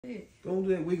Don't do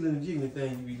that wiggling and jiggling thing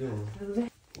you be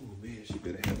doing. Oh man, she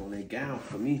better have on that gown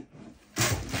for me.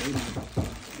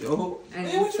 Yo, hey,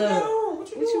 man, what you got on?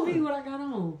 What you mean what I got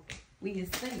on? We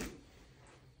can see.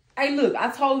 Hey, look,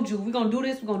 I told you we're gonna do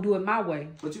this. We're gonna do it my way.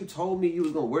 But you told me you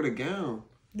was gonna wear the gown.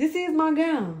 This is my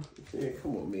gown. Man,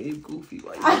 come on, man. You goofy.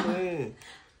 Why you playing?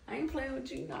 I ain't playing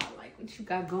with you. I like what you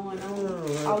got going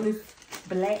on. All this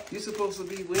black. You supposed to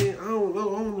be wearing. I don't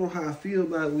know how I feel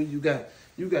about it when you got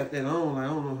that on. Like, I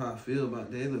don't know how I feel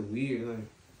about that. It look weird. Like,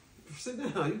 sit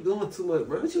down. You doing too much,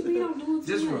 bro. What you mean I'm doing too much?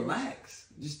 Just relax.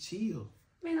 Just chill.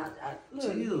 Man, I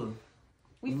look. Chill.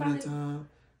 We remember the time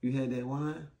you had that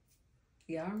wine?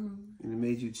 Yeah, I remember. And it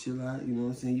made you chill out. You know what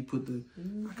I'm saying? You put the.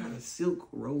 I got a silk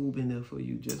robe in there for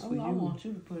you, just for you. I want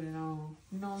you to put it on.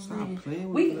 You know what I'm saying? Stop playing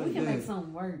with me like we can that. make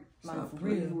something work. Like, Stop for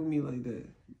real. playing with me like that.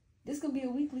 This gonna be a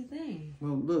weekly thing.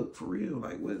 Well, look, for real.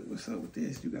 Like, what's up with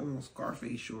this? You got on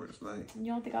Scarface shorts. Like, you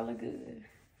don't think I look good?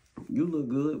 You look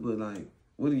good, but like,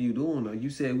 what are you doing though? You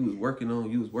said you was working on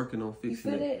fixing you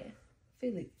feel it.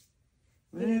 Feel it.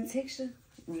 Man, the texture.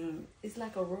 Man. It's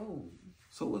like a robe.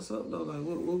 So what's up though? Like,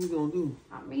 what we gonna do?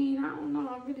 I mean, I don't know.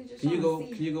 I'm really just. Can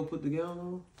you go put the gown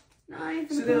on? No, I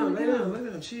ain't. Sit down, lay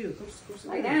down, chill. Come sit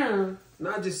lay down.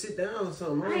 Nah, just sit down or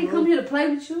something. I ain't come here to play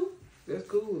with you. That's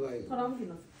cool. Like, hold on, I'm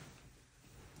getting.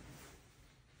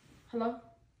 Hello.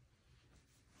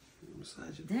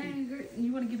 Massage your Dang, girl,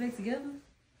 you want to get back together?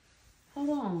 Hold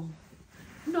on.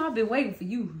 You know I've been waiting for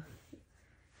you.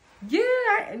 Yeah,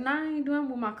 I ain't doing it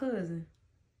with my cousin.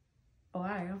 Oh, all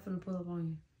right, I'm finna pull up on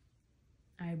you.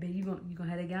 All right, babe, you gonna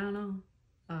have that gown on?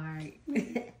 All right.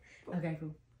 Okay,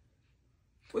 cool.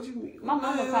 What you mean? My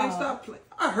mama called. Stop playing.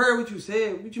 I heard what you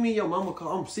said. What you mean your mama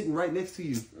called? I'm sitting right next to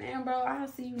you. Man, bro, I'll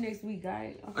see you next week, all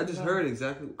right? I just heard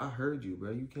exactly. I heard you,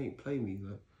 bro. You can't play me.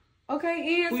 Like,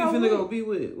 okay, who you finna go be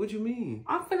with? What you mean?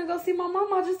 I'm finna go see my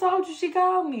mama. I just told you she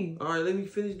called me. All right, let me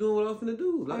finish doing what I'm finna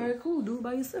do. Like, all right, cool. Do it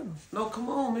by yourself. No, come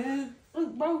on, man.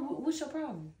 Look, bro, what's your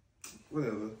problem?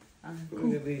 Whatever. All right,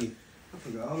 cool. I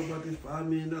forgot all about this $5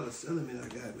 million settlement I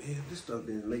got, man. This stuff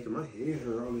been making my head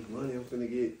hurt. All this money I'm finna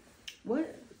get.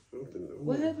 What?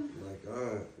 What happened? My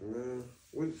God, man.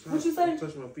 What you say?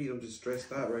 Touch my feet. I'm just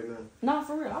stressed out right now. Nah,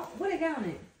 for real. Where they got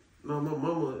it? No, my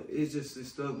mama, it's just this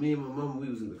stuff. Me and my mama, we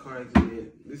was in the car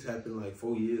accident. This happened like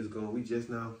 4 years ago. We just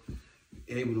now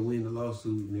able to win the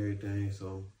lawsuit and everything,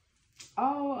 so.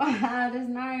 Oh, that's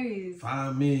nice.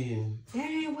 $5 million.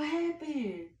 Dang, what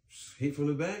happened? Hit from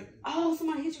the back. Oh,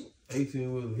 somebody hit you.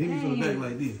 18-wheeler. Hit me from the back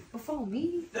like this. Before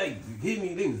me? They hit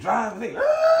me. They was driving. They,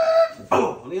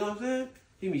 boom. You know what I'm saying?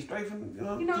 Hit me straight from,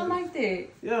 I like that.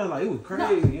 Yeah, like, it was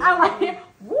crazy. No, I like it.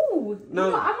 Woo.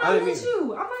 No, I might let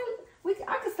you.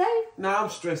 I could stay. Nah, I'm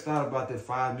stressed out about that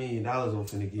 $5 million I'm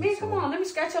finna get. Man, come on. Let me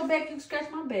scratch your back. You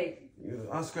scratch my back. Yeah,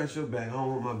 I'll scratch your back. I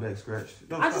don't want my back scratched.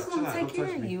 I just want to take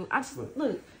care of you. I just,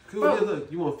 look. Cool, yeah,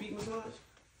 look. You want a feet massage?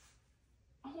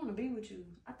 I want to be with you.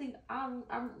 I think I'm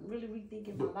really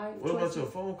rethinking my life. What about your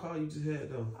phone call you just had,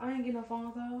 though? I ain't getting no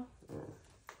phone call. Oh.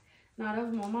 Nah, that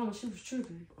was my mama. She was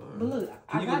tripping. Right. But look,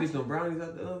 can you go get some brownies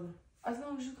out the oven? As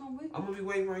long as you come with me. I'm going to be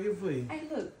waiting right here for you. Hey,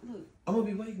 look. I'm going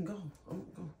to be waiting. Go,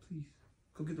 please.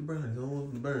 Go get the brownies. I don't want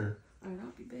them to burn. All right,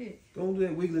 I'll be back. Don't do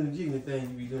that wiggling and jiggling thing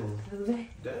you be doing.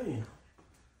 Damn.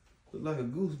 Look like a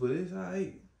goose, but it's all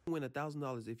right. Win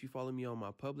 $1,000 if you follow me on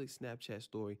my public Snapchat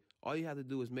story. All you have to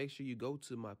do is make sure you go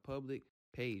to my public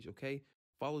page, okay?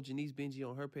 Follow Janice Benji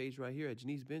on her page right here at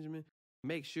Janice Benjamin.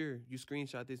 Make sure you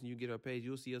screenshot this and you get our page.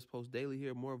 You'll see us post daily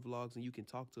here, more vlogs, and you can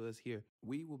talk to us here.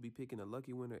 We will be picking a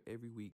lucky winner every week.